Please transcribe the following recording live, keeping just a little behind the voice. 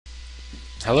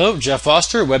Hello, Jeff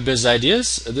Foster, Web Biz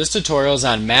Ideas. This tutorial is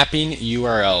on mapping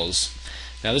URLs.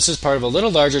 Now this is part of a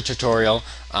little larger tutorial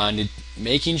on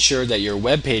making sure that your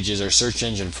web pages are search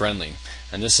engine friendly,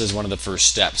 and this is one of the first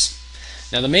steps.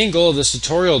 Now the main goal of this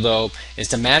tutorial though is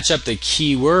to match up the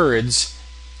keywords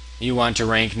you want to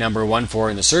rank number one for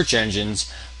in the search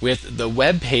engines with the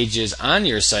web pages on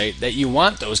your site that you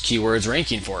want those keywords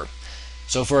ranking for.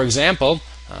 So for example,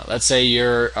 let's say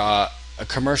you're a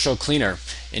commercial cleaner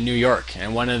in New York,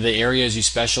 and one of the areas you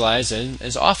specialize in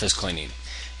is office cleaning,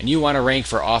 and you want to rank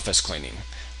for office cleaning.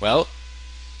 Well,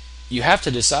 you have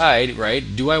to decide, right,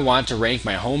 do I want to rank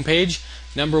my home page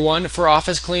number one for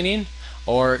office cleaning,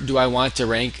 or do I want to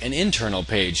rank an internal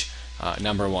page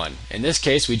number one? In this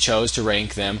case, we chose to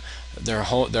rank them their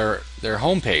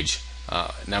home page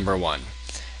number one.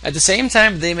 At the same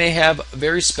time, they may have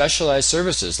very specialized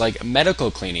services like medical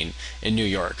cleaning in New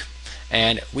York.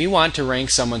 And we want to rank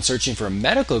someone searching for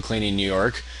medical cleaning in New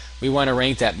York. We want to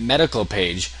rank that medical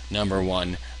page number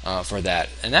one for that.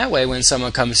 And that way, when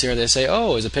someone comes here, they say,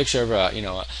 "Oh, it's a picture of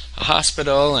a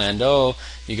hospital," and "Oh,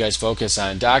 you guys focus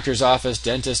on doctor's office,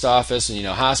 dentist office, and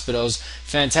hospitals.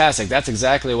 Fantastic! That's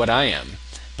exactly what I am."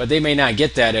 But they may not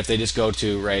get that if they just go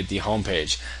to the home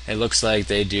page. It looks like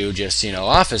they do just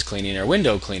office cleaning or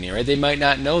window cleaning, right? They might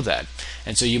not know that,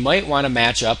 and so you might want to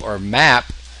match up or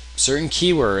map certain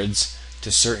keywords to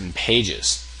certain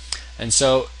pages. And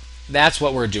so that's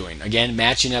what we're doing. Again,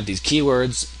 matching up these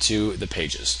keywords to the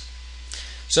pages.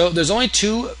 So there's only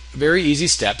two very easy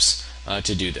steps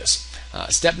to do this.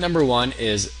 Step number one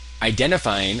is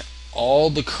identifying all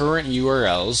the current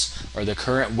URLs or the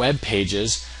current web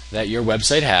pages that your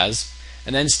website has.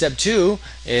 And then step two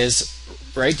is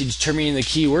determining the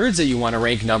keywords that you want to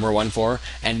rank number one for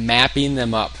and mapping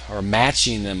them up or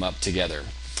matching them up together.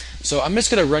 So I'm just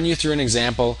going to run you through an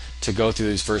example to go through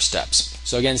these first steps.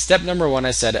 So again, step number one, I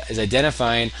said, is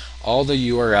identifying all the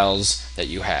URLs that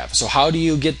you have. So how do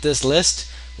you get this list?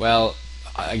 Well,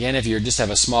 again, if you just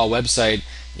have a small website,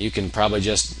 you can probably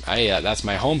just, that's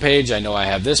my home page. I know I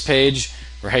have this page,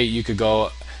 right? You could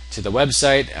go to the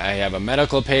website. I have a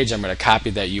medical page. I'm going to copy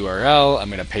that URL.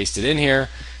 I'm going to paste it in here.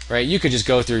 Right? You could just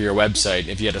go through your website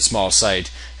if you had a small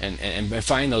site and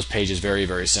find those pages very,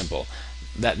 very simple.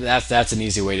 That's an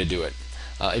easy way to do it.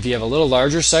 If you have a little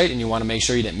larger site and you want to make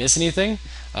sure you didn't miss anything,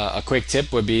 a quick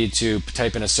tip would be to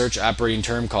type in a search operating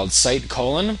term called site :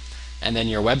 and then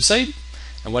your website,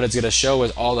 and what it's going to show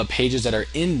is all the pages that are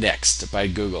indexed by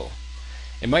Google.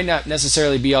 It might not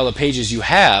necessarily be all the pages you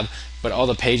have, but all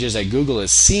the pages that Google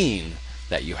is seeing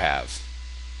that you have.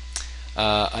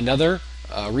 Another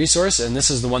resource, and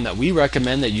this is the one that we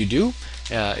recommend that you do,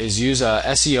 is use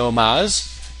SEO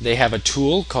Moz. They have a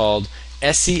tool called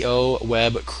SEO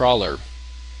Web Crawler.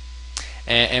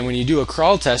 And when you do a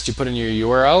crawl test, you put in your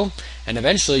URL, and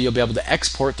eventually you'll be able to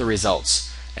export the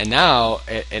results. And now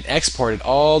it exported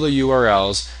all the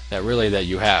URLs that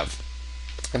you have.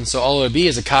 And so all it would be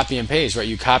is a copy and paste, right?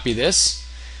 You copy this,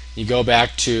 you go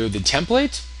back to the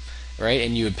template, right,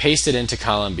 and you would paste it into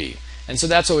column B. And so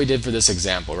that's what we did for this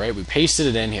example, right? We pasted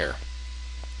it in here.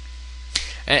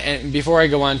 And before I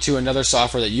go on to another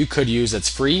software that you could use that's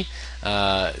free,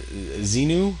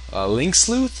 Xenu Link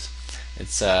Sleuth.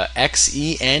 It's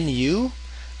XENU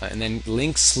and then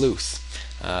Link Sleuth.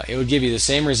 It would give you the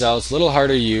same results, a little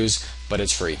harder to use, but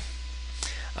it's free.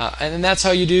 And then that's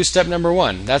how you do step number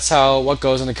one. That's what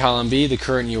goes into column B, the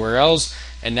current URLs,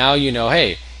 and now you know,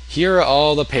 hey, here are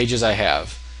all the pages I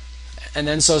have. And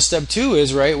then so step two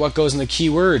is what goes in the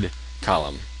keyword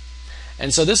column.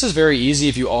 And so this is very easy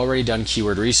if you've already done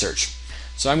keyword research.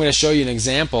 So I'm going to show you an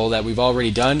example that we've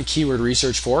already done keyword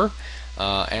research for,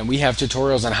 and we have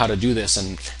tutorials on how to do this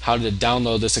and how to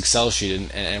download this Excel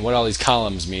sheet and what all these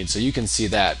columns mean, so you can see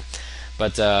that.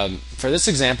 But for this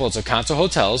example, it's Ocanto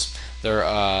Hotels. They're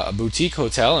a boutique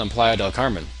hotel in Playa del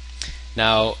Carmen.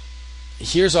 Now,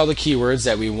 here's all the keywords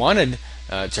that we wanted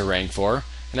to rank for,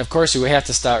 and of course we have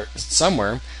to start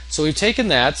somewhere. So we've taken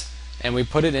that and we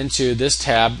put it into this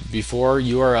tab before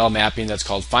URL mapping that's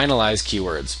called Finalize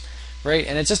Keywords. Right?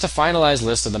 And it's just a finalized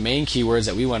list of the main keywords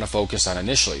that we want to focus on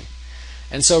initially.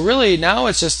 And so really now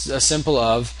it's just a simple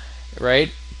of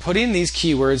putting these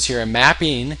keywords here and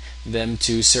mapping them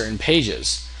to certain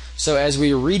pages. So as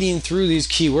we're reading through these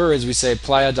keywords, we say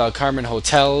Playa del Carmen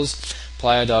Hotels,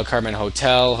 Playa del Carmen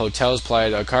Hotel, Hotels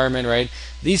Playa del Carmen, right?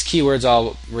 These keywords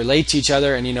all relate to each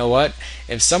other, and you know what?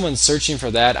 If someone's searching for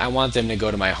that, I want them to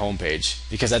go to my homepage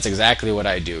because that's exactly what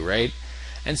I do, right?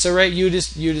 And so you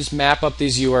just map up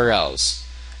these URLs.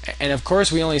 And of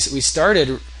course we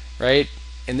started,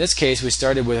 in this case we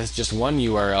started with just one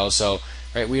URL, so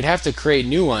we'd have to create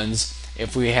new ones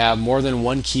if we have more than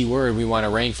one keyword we want to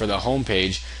rank for the home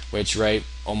page, which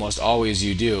almost always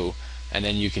you do, and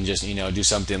then you can just do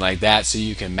something like that so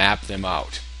you can map them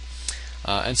out.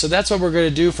 And so that's what we're going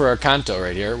to do for our Kanto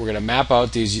right here. We're going to map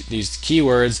out these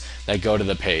keywords that go to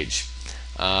the page.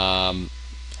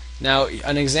 Now,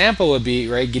 an example would be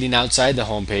getting outside the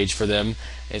home page for them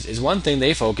is one thing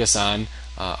they focus on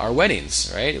are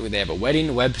weddings. They have a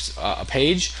wedding web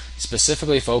page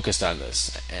specifically focused on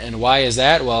this. And why is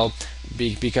that? Well,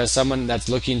 because someone that's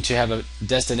looking to have a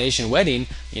destination wedding,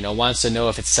 wants to know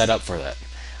if it's set up for that.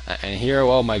 And here,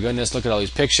 oh my goodness, look at all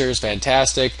these pictures,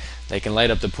 fantastic. They can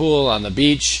light up the pool on the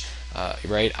beach,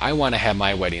 I want to have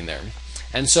my wedding there.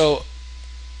 And so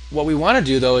what we want to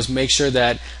do though is make sure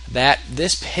that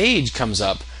this page comes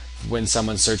up when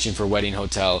someone's searching for wedding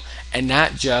hotel, and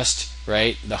not just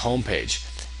the home page,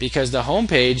 because the home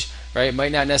page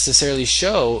might not necessarily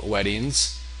show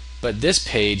weddings, but this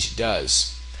page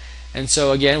does. And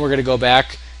so again, we're going to go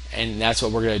back, and that's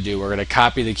what we're going to do. We're going to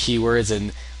copy the keywords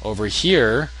and over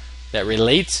here that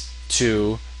relate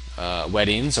to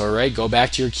weddings, or go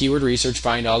back to your keyword research,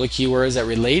 find all the keywords that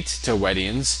relate to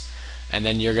weddings, and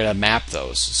then you're going to map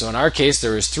those. So in our case,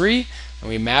 there was 3, and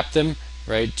we mapped them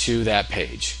to that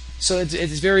page. So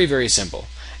it's very, very simple.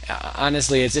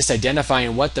 Honestly, it's just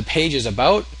identifying what the page is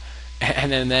about,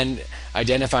 and then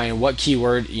identifying what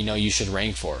keyword you should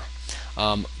rank for.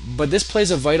 But this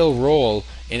plays a vital role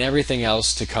in everything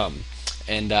else to come,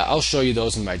 and I'll show you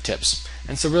those in my tips.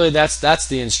 And so really that's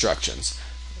the instructions.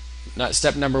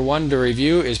 Step number 1 to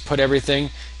review is put everything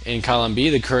in column B,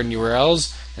 the current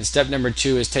URLs, and step number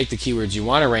 2 is take the keywords you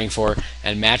want to rank for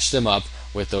and match them up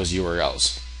with those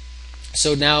URLs.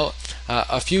 So now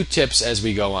a few tips as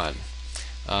we go on.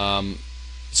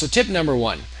 So tip number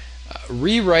 1,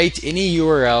 rewrite any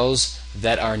URLs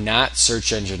that are not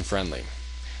search engine friendly.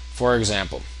 For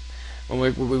example, when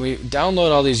we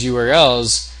download all these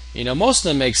URLs, most of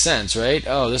them make sense,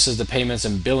 Oh, this is the payments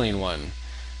and billing one.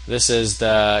 This is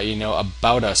the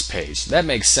about us page. That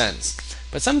makes sense.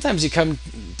 But sometimes you come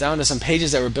down to some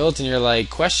pages that were built and you're like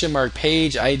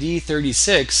page ID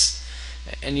 36,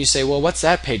 and you say, well, what's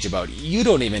that page about? You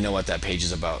don't even know what that page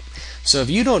is about. So if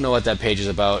you don't know what that page is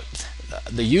about,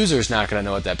 the user's not going to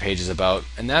know what that page is about,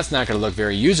 and that's not going to look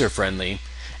very user friendly.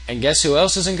 And guess who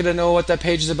else isn't going to know what that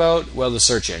page is about? Well, the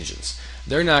search engines.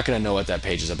 They're not going to know what that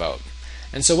page is about.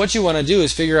 And so what you want to do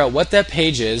is figure out what that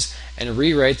page is and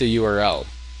rewrite the URL.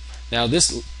 Now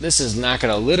this is not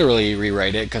going to literally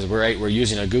rewrite it, because we're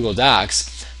using a Google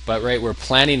Docs, but we're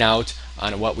planning out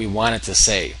on what we want it to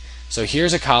say. So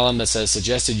here's a column that says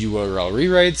suggested URL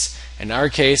rewrites. In our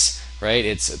case,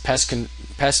 it's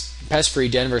pest-free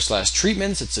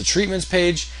Denver/treatments. It's a treatments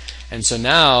page, and so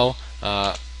now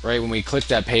when we click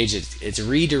that page, it's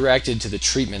redirected to the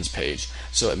treatments page,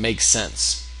 so it makes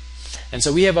sense. And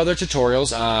so we have other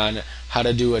tutorials on how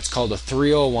to do what's called a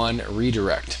 301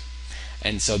 redirect.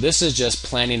 And so this is just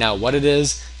planning out what it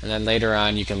is, and then later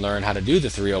on you can learn how to do the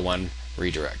 301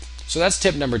 redirect. So that's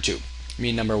tip number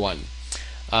 1.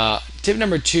 Tip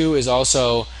number 2 is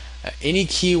also any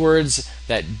keywords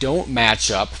that don't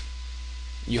match up,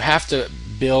 you have to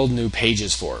build new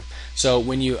pages for. So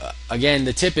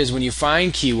the tip is when you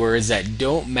find keywords that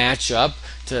don't match up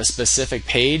to a specific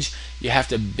page, you have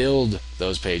to build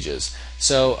those pages.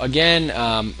 So again,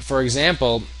 for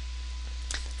example,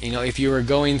 if you were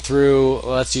going through,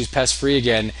 let's use pest free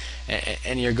again,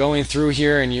 and you're going through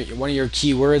here, and one of your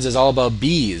keywords is all about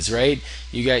bees,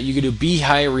 You could do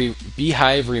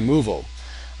beehive removal,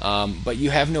 but you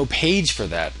have no page for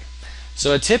that.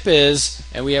 So a tip is,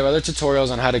 and we have other tutorials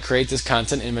on how to create this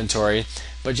content inventory,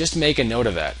 but just make a note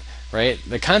of that,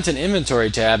 The content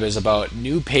inventory tab is about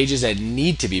new pages that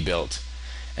need to be built,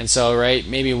 and so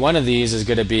maybe one of these is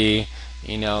going to be,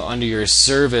 under your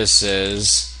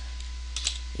services.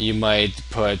 You might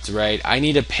put, I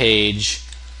need a page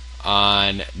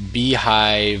on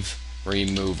beehive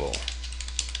removal.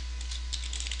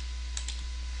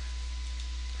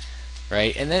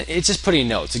 And then it's just putting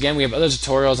notes. Again, we have other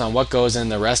tutorials on what goes in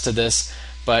the rest of this,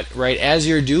 but as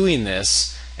you're doing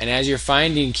this, and as you're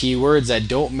finding keywords that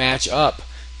don't match up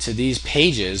to these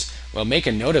pages, well, make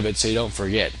a note of it so you don't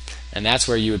forget. And that's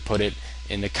where you would put it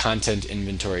in the content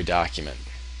inventory document.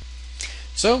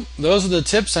 So those are the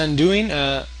tips on doing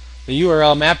the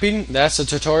URL mapping. That's a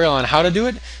tutorial on how to do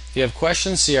it. If you have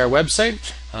questions, see our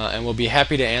website, and we'll be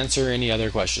happy to answer any other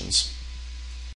questions.